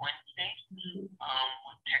week Wednesday, when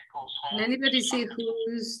Tech goes home. Can anybody see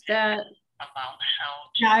who's that? About how.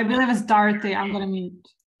 Yeah, I believe it's Dorothy. I'm gonna mute.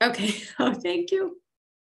 Okay. Oh, thank you.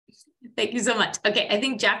 Thank you so much. Okay, I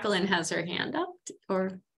think Jacqueline has her hand up,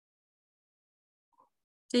 or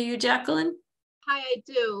do you, Jacqueline? Hi, I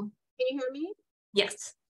do. Can you hear me?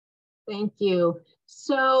 Yes. Thank you.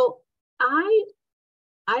 So I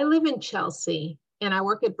live in Chelsea and I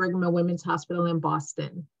work at Brigham and Women's Hospital in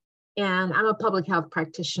Boston. And I'm a public health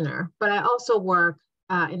practitioner, but I also work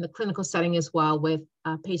in the clinical setting as well with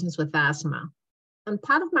patients with asthma. And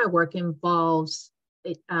part of my work involves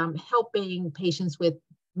helping patients with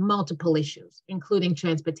multiple issues, including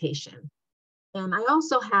transportation. And I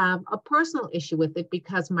also have a personal issue with it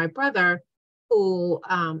because my brother, who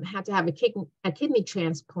had to have a kidney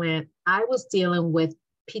transplant, I was dealing with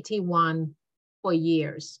PT1 for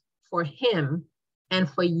years for him and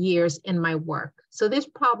for years in my work. So this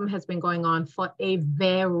problem has been going on for a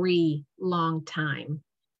very long time.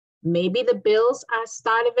 Maybe the bills are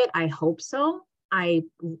start of it. I hope so. I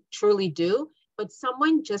truly do. But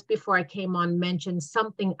someone just before I came on mentioned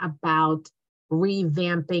something about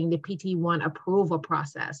revamping the PT1 approval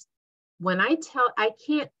process. When I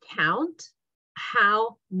can't count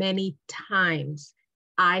how many times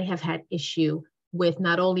I have had issue with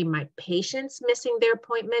not only my patients missing their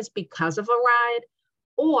appointments because of a ride,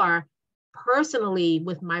 or personally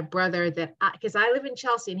with my brother because I live in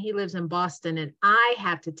Chelsea and he lives in Boston, and I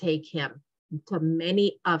had to take him to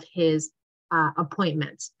many of his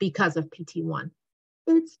appointments because of PT1.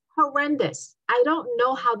 It's horrendous. I don't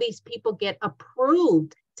know how these people get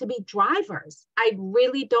approved to be drivers. I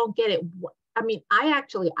really don't get it. I mean,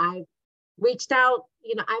 I reached out,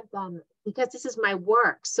 I've done, because this is my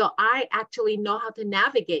work. So I actually know how to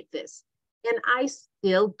navigate this, and I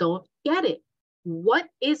still don't get it. What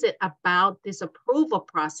is it about this approval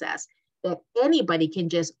process that anybody can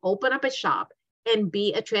just open up a shop and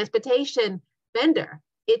be a transportation vendor?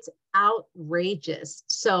 It's outrageous.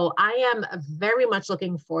 So I am very much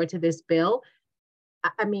looking forward to this bill.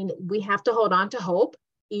 I mean, we have to hold on to hope,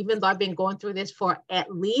 even though I've been going through this for at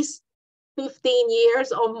least 15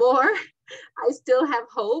 years or more. I still have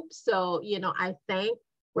hope. So, I thank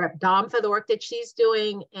Rep. Domb for the work that she's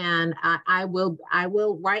doing, and I will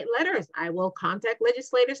write letters. I will contact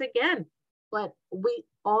legislators again, but we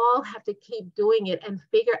all have to keep doing it and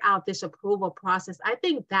figure out this approval process. I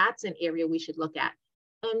think that's an area we should look at.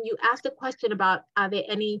 And you asked a question about, are there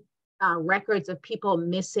any records of people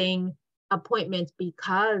missing appointments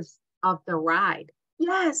because of the ride?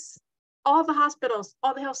 Yes, all the hospitals,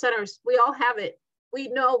 all the health centers, we all have it. We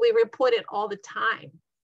know, we report it all the time.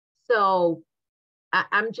 So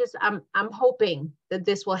I'm hoping that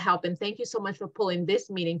this will help. And thank you so much for pulling this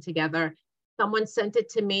meeting together. Someone sent it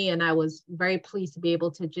to me and I was very pleased to be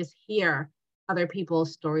able to just hear other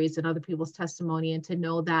people's stories and other people's testimony, and to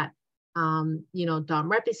know that,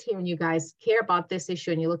 Domb Rep is here and you guys care about this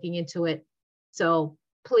issue and you're looking into it. So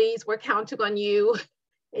please, we're counting on you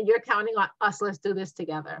and you're counting on us. Let's do this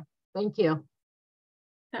together. Thank you.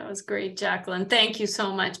 That was great, Jacqueline. Thank you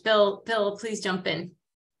so much. Bill, please jump in.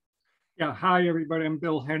 Yeah, hi everybody. I'm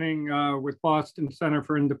Bill Henning with Boston Center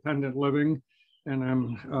for Independent Living, and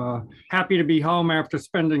I'm happy to be home after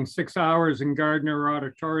spending 6 hours in Gardner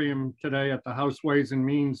Auditorium today at the House Ways and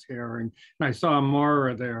Means hearing. And I saw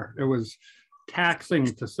Maura there. It was taxing,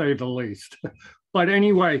 to say the least. But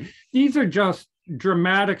anyway, these are just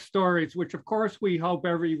dramatic stories, which of course we hope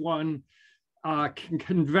everyone can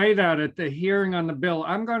convey that at the hearing on the bill.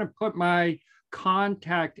 I'm going to put my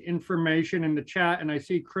contact information in the chat, and I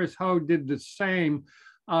see Chris Ho did the same.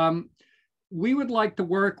 We would like to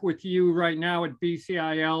work with you right now at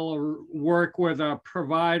BCIL, or work with a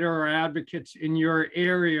provider or advocates in your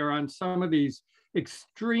area on some of these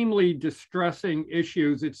extremely distressing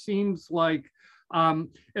issues. It seems like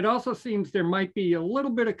It also seems there might be a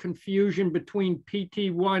little bit of confusion between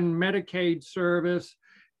PT1 Medicaid service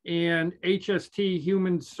and HST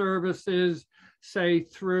Human Services, say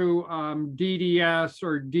through DDS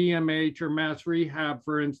or DMH or Mass Rehab,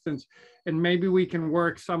 for instance, and maybe we can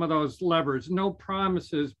work some of those levers. No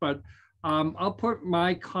promises, but I'll put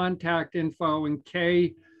my contact info in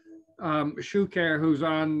Kay Shuker, who's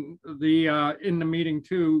on the in the meeting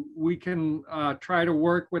too. We can try to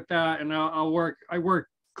work with that, and I work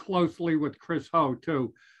closely with Chris Ho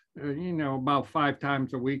too. You know, about 5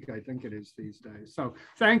 times a week, I think it is these days. So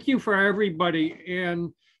thank you for everybody.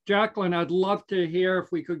 And Jacqueline, I'd love to hear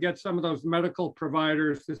if we could get some of those medical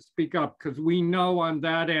providers to speak up, because we know on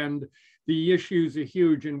that end, the issues are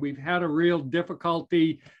huge and we've had a real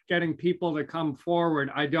difficulty getting people to come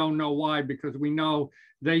forward. I don't know why, because we know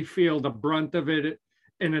they feel the brunt of it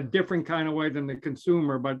in a different kind of way than the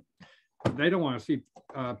consumer, but they don't want to see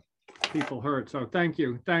people hurt. So thank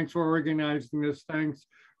you. Thanks for organizing this. Thanks,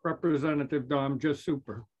 Representative Domb, just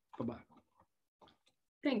super. Bye-bye.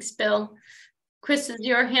 Thanks, Bill. Chris, is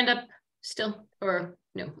your hand up still or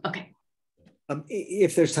no? Okay.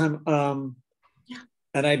 If there's time, yeah.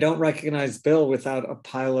 And I don't recognize Bill without a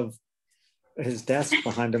pile of his desk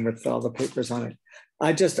behind him with all the papers on it.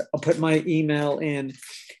 I'll put my email in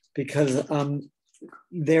because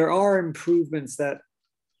there are improvements that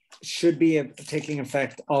should be taking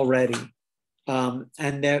effect already.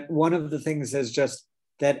 And that one of the things is just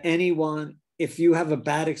that anyone, if you have a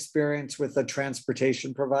bad experience with a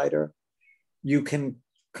transportation provider, you can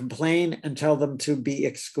complain and tell them to be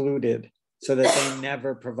excluded so that they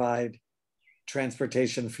never provide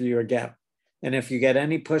transportation for you again. And if you get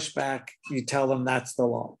any pushback, you tell them that's the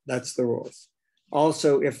law, that's the rules.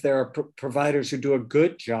 Also, if there are providers who do a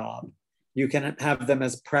good job, you can have them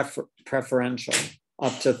as preferential,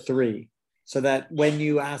 up to 3, so that when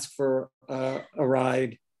you ask for a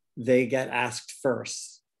ride, they get asked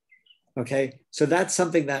first. Okay, so that's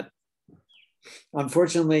something that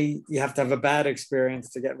unfortunately you have to have a bad experience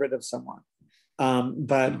to get rid of someone. And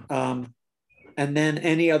then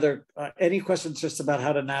any questions just about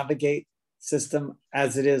how to navigate system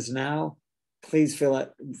as it is now, please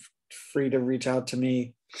feel free to reach out to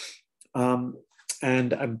me.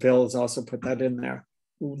 And Bill has also put that in there.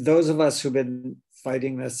 Those of us who've been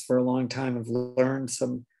fighting this for a long time have learned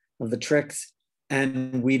some of the tricks,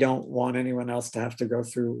 and we don't want anyone else to have to go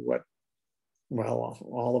through what, well,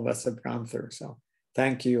 all of us have gone through. So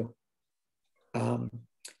thank you.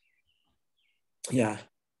 Yeah.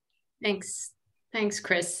 Thanks,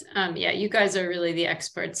 Chris. Yeah, you guys are really the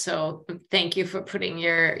experts. So thank you for putting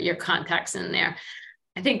your contacts in there.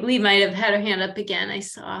 I think Lee might have had her hand up again. I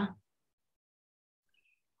saw.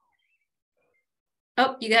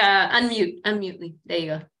 Oh, you got unmute Lee. There you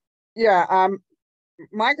go. Yeah.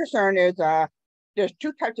 My concern is there's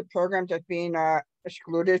 2 types of programs that's being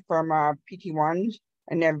excluded from PT1s,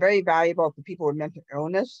 and they're very valuable for people with mental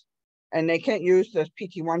illness, and they can't use those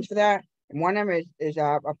PT1s for that. And one of them is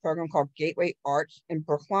a program called Gateway Arts in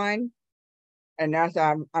Brookline, and that's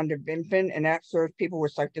under BINFIN, and that serves people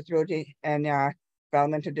with psych disability and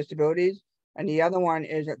developmental disabilities. And the other one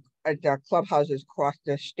is at the clubhouses across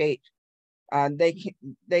the state.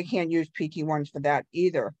 They can't use PT1s for that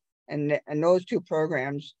either. And those 2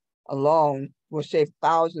 programs alone will save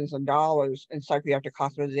thousands of dollars in psychiatric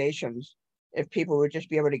hospitalizations if people would just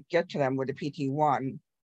be able to get to them with a PT1,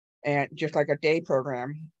 and just like a day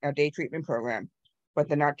treatment program. But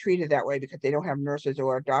they're not treated that way because they don't have nurses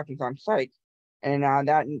or doctors on site. And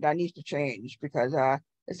that needs to change, because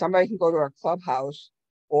if somebody can go to a clubhouse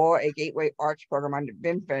or a Gateway Arts program under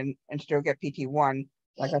BINFIN and still get PT1,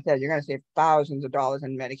 like I said, you're going to save thousands of dollars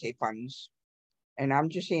in Medicaid funds. And I'm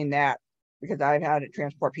just seeing that because I've had to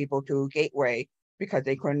transport people to Gateway because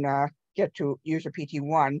they couldn't get to use a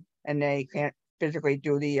PT1 and they can't physically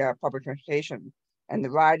do the public transportation. And the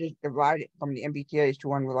ride from the MBTA is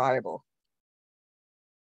too unreliable.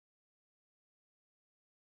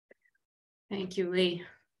 Thank you, Lee.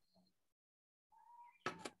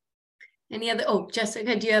 Any other? Oh,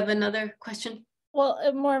 Jessica, do you have another question?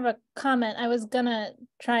 Well, more of a comment. I was gonna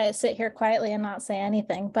try to sit here quietly and not say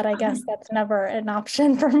anything, but I guess that's never an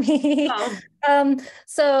option for me. Oh.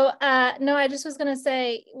 No, I just was gonna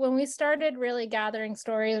say, when we started really gathering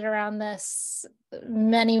stories around this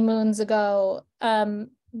many moons ago,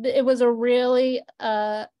 it was a really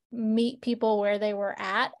meet people where they were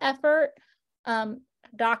at effort.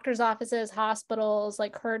 Doctors' offices, hospitals,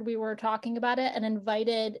 like, heard we were talking about it and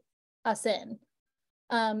invited us in.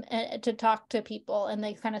 And to talk to people, and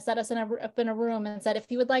they kind of set us up in a room and said, if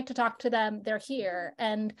you would like to talk to them, they're here.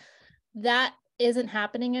 And that isn't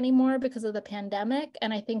happening anymore because of the pandemic.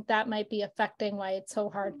 And I think that might be affecting why it's so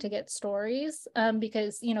hard to get stories,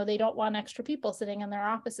 because, you know, they don't want extra people sitting in their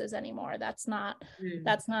offices anymore. That's not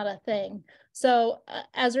a thing. So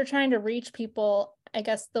as we're trying to reach people, I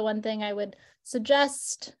guess the one thing I would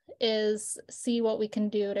suggest is see what we can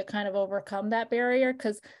do to kind of overcome that barrier.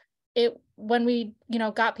 Because when we, you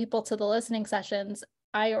know, got people to the listening sessions,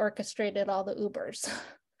 I orchestrated all the Ubers.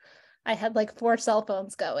 I had like 4 cell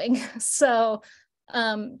phones going. So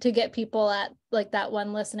to get people at like that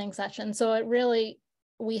one listening session. So it really,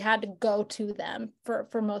 we had to go to them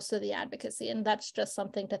for most of the advocacy. And that's just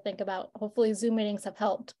something to think about. Hopefully Zoom meetings have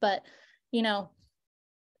helped, but you know,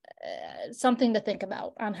 something to think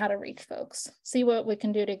about on how to reach folks. See what we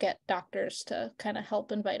can do to get doctors to kind of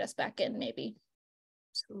help invite us back in, maybe.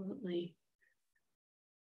 Absolutely.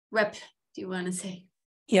 Rep, do you want to say?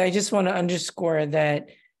 Yeah, I just want to underscore that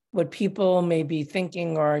what people may be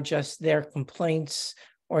thinking are just their complaints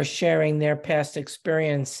or sharing their past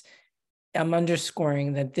experience. I'm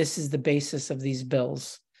underscoring that this is the basis of these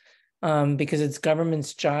bills, because it's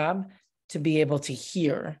government's job to be able to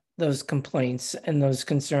hear those complaints and those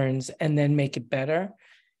concerns and then make it better.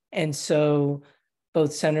 And so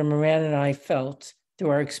both Senator Moran and I felt through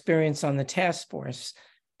our experience on the task force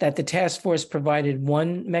that the task force provided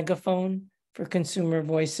one megaphone for consumer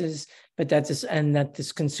voices, but that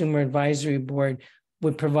this consumer advisory board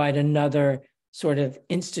would provide another sort of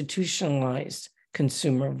institutionalized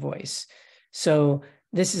consumer voice. So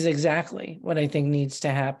this is exactly what I think needs to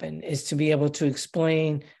happen, is to be able to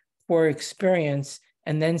explain for experience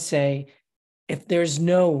and then say, if there's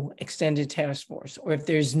no extended task force or if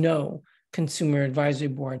there's no consumer advisory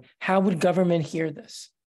board, how would government hear this?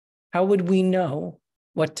 How would we know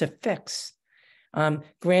what to fix?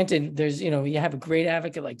 Granted, there's, you know, you have a great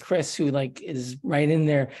advocate like Chris who like is right in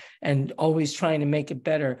there and always trying to make it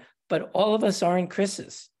better, but all of us aren't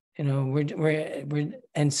Chris's, you know,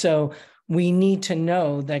 and so we need to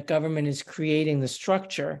know that government is creating the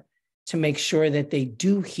structure to make sure that they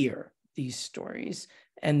do hear these stories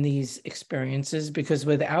and these experiences, because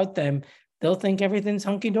without them, they'll think everything's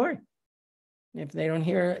hunky-dory if they don't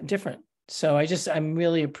hear different. So I'm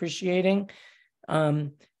really appreciating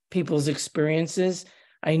people's experiences.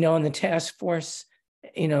 I know in the task force,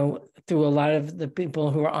 you know, through a lot of the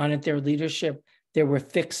people who are on it, their leadership, there were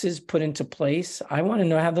fixes put into place. I want to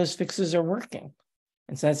know how those fixes are working.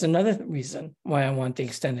 And so that's another reason why I want the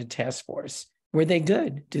extended task force. Were they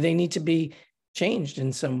good? Do they need to be changed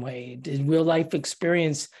in some way? Did real life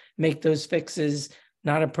experience make those fixes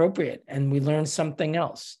not appropriate and we learned something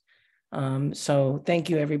else? So thank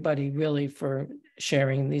you everybody really for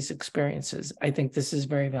sharing these experiences. I think this is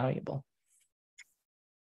very valuable.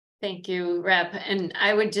 Thank you, Rep. And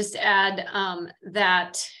I would just add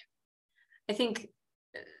that I think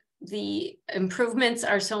the improvements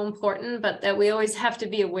are so important, but that we always have to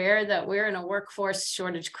be aware that we're in a workforce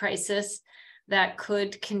shortage crisis that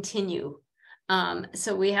could continue.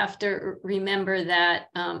 So we have to remember that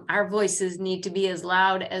our voices need to be as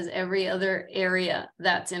loud as every other area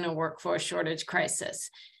that's in a workforce shortage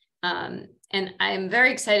crisis. And I'm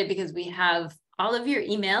very excited because we have all of your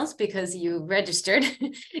emails because you registered.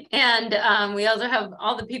 And we also have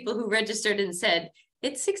all the people who registered and said,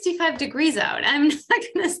 it's 65 degrees out. I'm not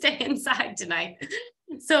going to stay inside tonight.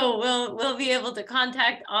 So we'll be able to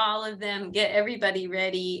contact all of them, get everybody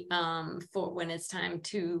ready for when it's time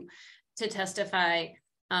to testify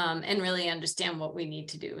and really understand what we need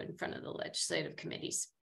to do in front of the legislative committees.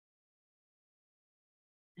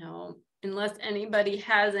 Now, unless anybody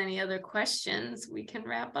has any other questions, we can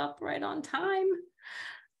wrap up right on time.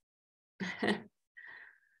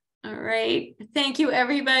 All right. Thank you,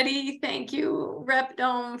 everybody. Thank you, Rep.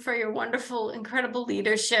 Domb, for your wonderful, incredible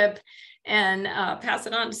leadership, and pass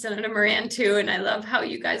it on to Senator Moran too. And I love how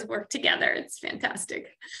you guys work together. It's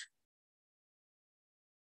fantastic.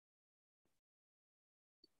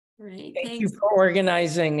 Right. Thank you for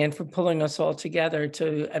organizing and for pulling us all together,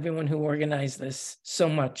 to everyone who organized this so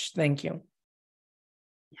much. Thank you.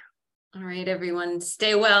 All right, everyone,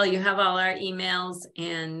 stay well. You have all our emails,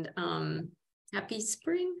 and happy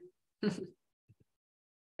spring.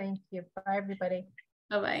 Thank you. Bye, everybody.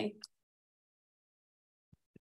 Bye-bye.